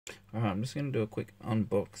Alright, I'm just going to do a quick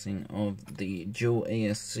unboxing of the Dual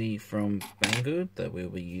ESC from Banggood that we'll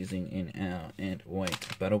be using in our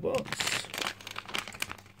Ant-Weight battle box.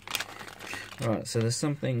 Alright, so there's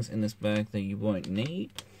some things in this bag that you won't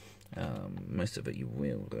need. Most of it you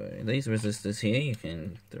will though. These resistors here, you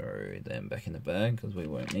can throw them back in the bag because we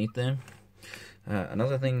won't need them.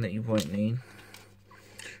 Another thing that you won't need,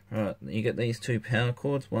 right, you get these two power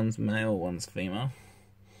cords, one's male, one's female.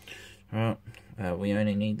 Alright, we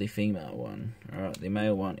only need the female one. Alright, the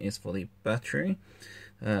male one is for the battery.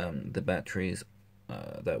 The batteries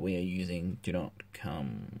that we are using do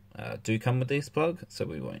come with this plug, so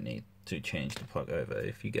we won't need to change the plug over.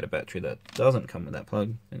 If you get a battery that doesn't come with that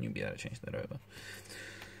plug, then you'll be able to change that over.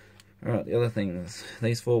 Alright, the other things,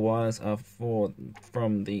 these 4 wires are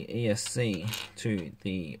from the ESC to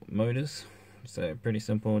the motors. So pretty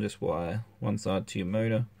simple, just wire one side to your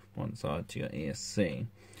motor, one side to your ESC,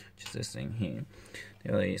 which is this thing here.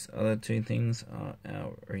 These other two things are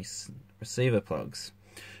our receiver plugs.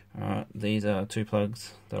 Alright, these are 2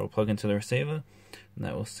 plugs that will plug into the receiver, and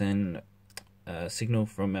that will send a signal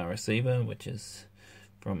from our receiver, which is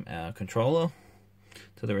from our controller,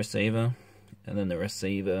 to the receiver, and then the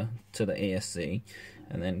receiver to the ESC,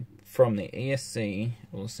 and then from the ESC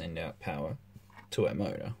it will send out power to our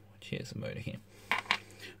motor, which here's the motor here.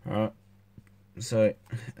 Alright, so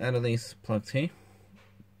out of these plugs here,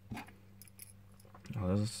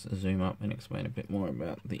 I'll just zoom up and explain a bit more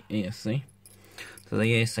about the ESC. So the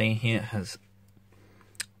ESC here has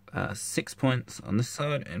 6 points on this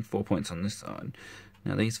side and 4 points on this side.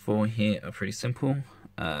 Now these 4 here are pretty simple.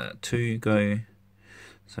 2 go,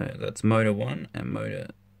 so that's motor 1 and motor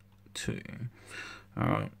 2.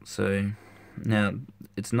 Alright, so now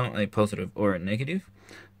it's not a positive or a negative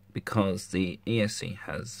because the ESC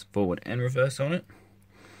has forward and reverse on it.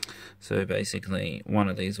 So basically one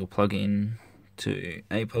of these will plug in to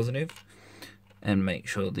a positive and make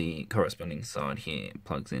sure the corresponding side here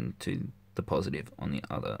plugs into the positive on the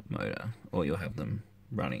other motor, or you'll have them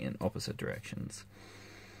running in opposite directions.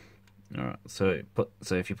 Alright, so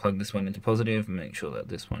if you plug this one into positive, make sure that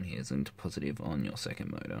this one here is into positive on your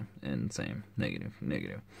second motor, and same, negative,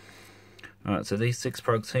 negative. Alright, so these 6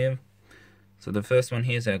 plugs here, so the first one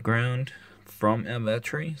here is our ground from our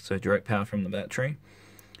battery, so direct power from the battery.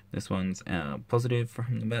 This one's our positive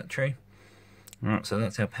from the battery. Alright, so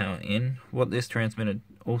that's our power in. What this transmitter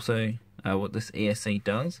also, what this ESC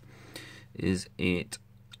does, is it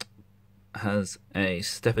has a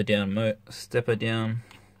stepper down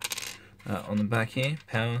on the back here,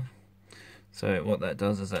 power. So what that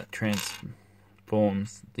does is that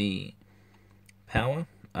transforms the power,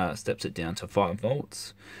 steps it down to 5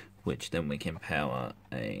 volts, which then we can power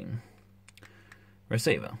a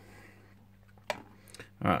receiver.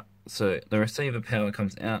 Alright, so the receiver power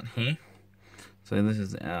comes out here. So this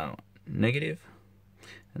is our negative,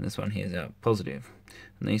 and this one here is our positive.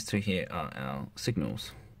 And these 2 here are our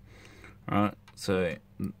signals. Alright, so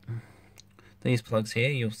these plugs here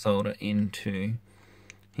you'll solder into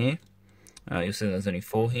here. You'll see there's only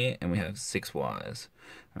 4 here, and we have 6 wires.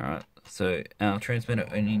 Alright, so our transmitter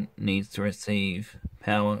only needs to receive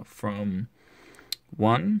power from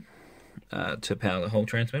 1 to power the whole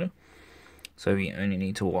transmitter. So we only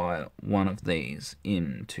need to wire one of these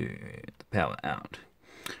into the power out.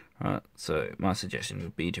 Alright, so my suggestion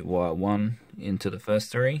would be to wire 1 into the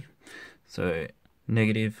first 3. So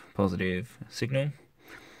negative, positive signal.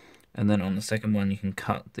 And then on the second one you can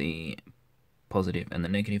cut the positive and the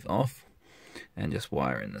negative off and just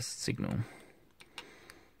wire in the signal.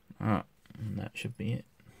 Alright, and that should be it.